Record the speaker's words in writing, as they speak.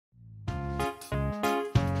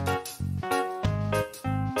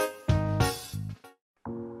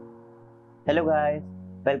Hello guys,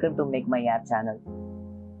 welcome to Make My App channel.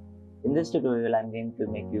 In this tutorial, I'm going to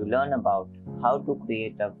make you learn about how to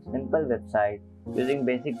create a simple website using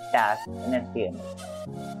basic tags in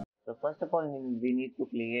HTML. So first of all, we need to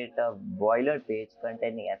create a boiler page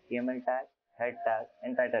containing HTML tag, head tag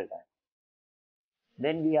and title tag.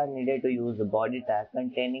 Then we are needed to use the body tag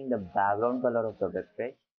containing the background color of the web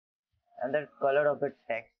page and the color of the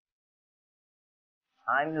text.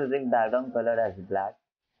 I'm using background color as black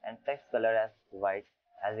and text color as white,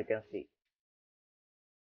 as you can see.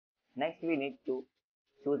 Next, we need to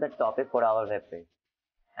choose a topic for our web page.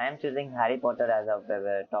 I am choosing Harry Potter as a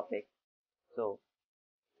web topic, so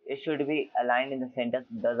it should be aligned in the center,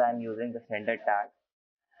 thus I am using the center tag,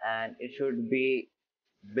 and it should be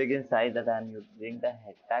big in size, that I am using the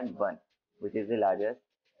head tag 1, which is the largest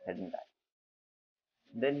heading tag.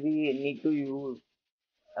 Then we need to use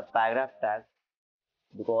a paragraph tag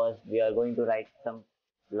because we are going to write some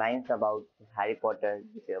lines about Harry Potter,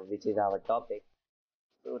 which is our topic.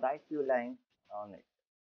 So write few lines on it.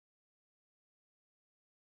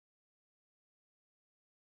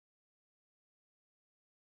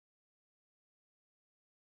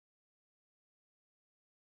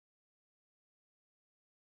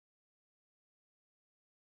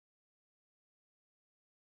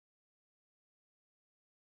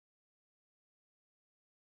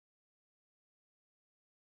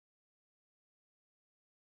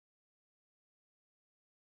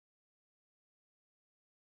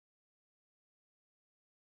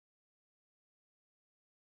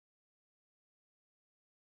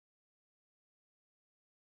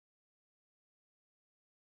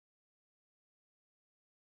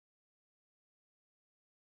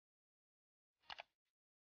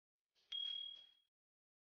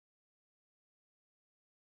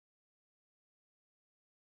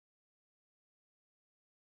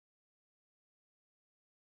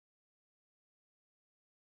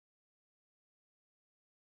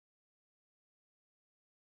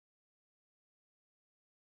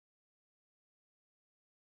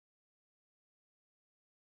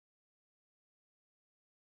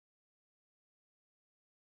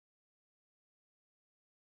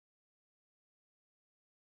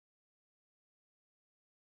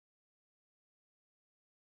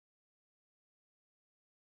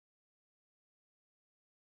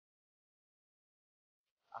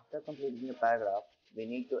 After completing the paragraph, we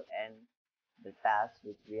need to end the task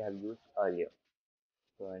which we have used earlier.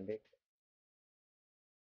 So end it.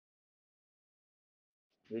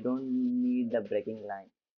 We don't need the breaking line.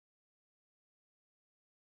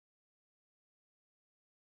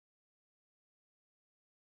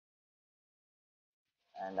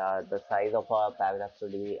 And the size of our paragraph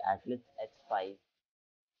should be at least h5,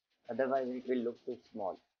 otherwise it will look too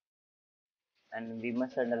small. And we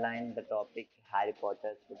must underline the topic Harry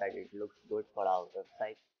Potter so that it looks good for our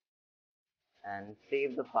website. And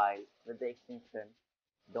save the file with the extension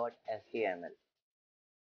 .html.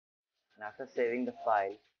 And after saving the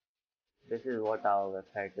file, this is what our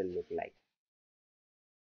website will look like.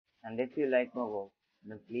 And if you like my work,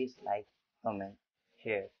 then please like, comment,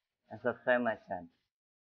 share and subscribe my channel.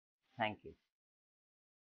 Thank you.